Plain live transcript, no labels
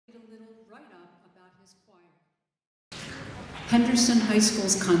Henderson High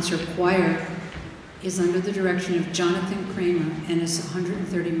School's concert choir is under the direction of Jonathan Kramer and is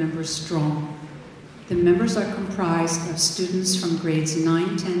 130 members strong. The members are comprised of students from grades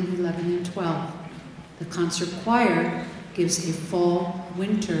 9, 10, 11, and 12. The concert choir gives a fall,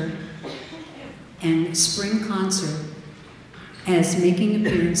 winter, and spring concert as making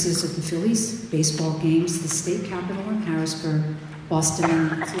appearances at the Phillies baseball games, the state capitol in Harrisburg, Boston,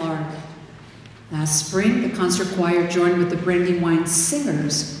 and Florida. Last spring, the concert choir joined with the Brandywine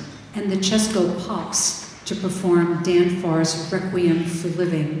Singers and the Chesco Pops to perform Dan Farr's Requiem for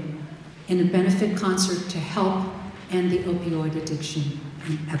Living in a benefit concert to help end the opioid addiction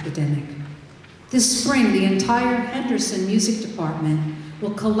epidemic. This spring, the entire Henderson Music Department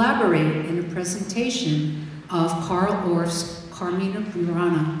will collaborate in a presentation of Carl Orff's Carmina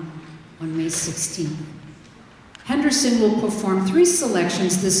Burana on May 16th. Henderson will perform 3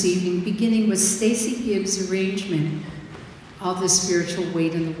 selections this evening, beginning with Stacy Gibbs' arrangement of The Spiritual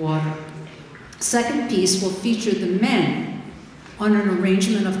Weight in the Water. Second piece will feature the men on an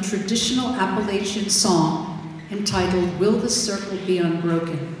arrangement of traditional Appalachian song entitled Will the Circle Be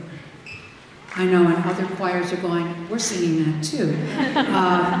Unbroken? I know, and other choirs are going, we're singing that too.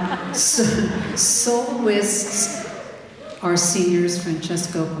 Soloists are seniors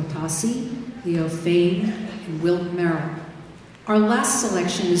Francesco Potassi, Leo Fain, and Will Merrill. Our last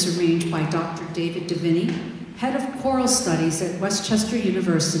selection is arranged by Dr. David Deviney, head of choral studies at Westchester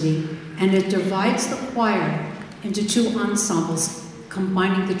University, and it divides the choir into 2 ensembles,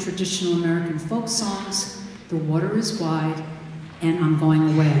 combining the traditional American folk songs, The Water is Wide, and I'm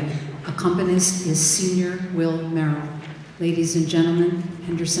Going Away. Accompanist is senior Will Merrill. Ladies and gentlemen,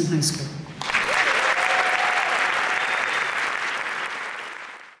 Henderson High School.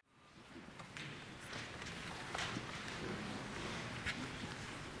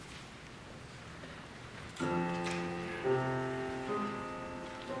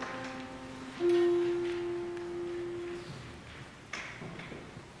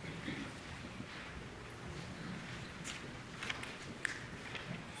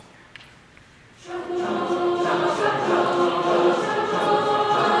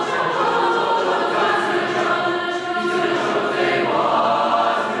 Choral.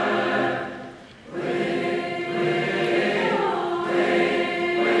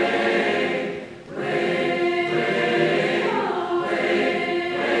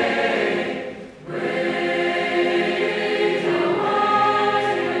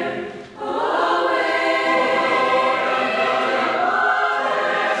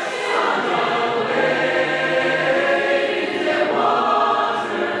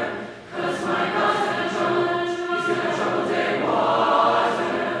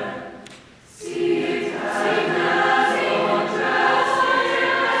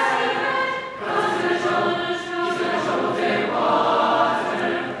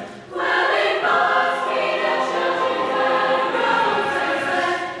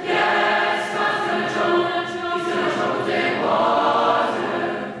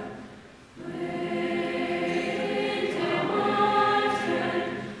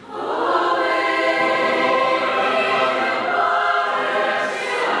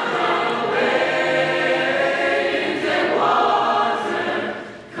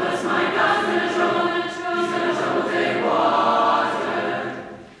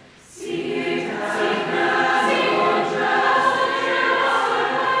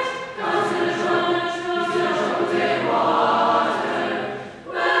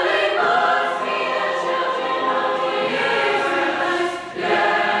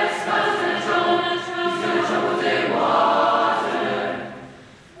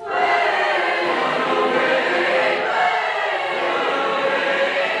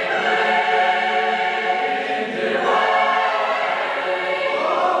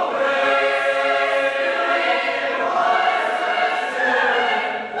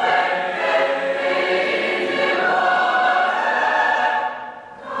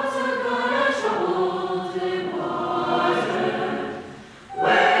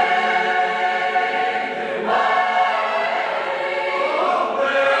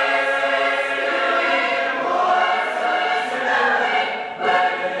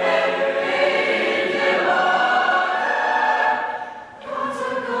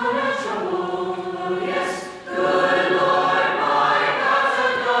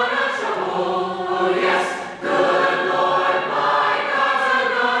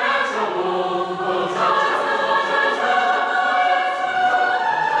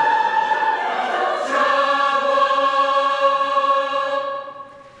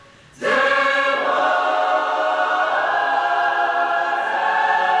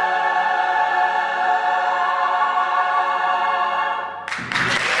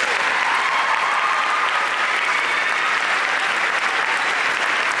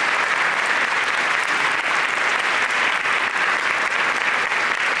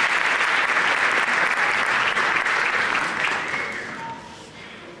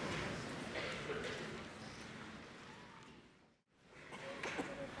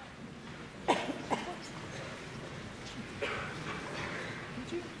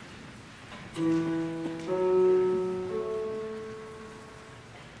 you.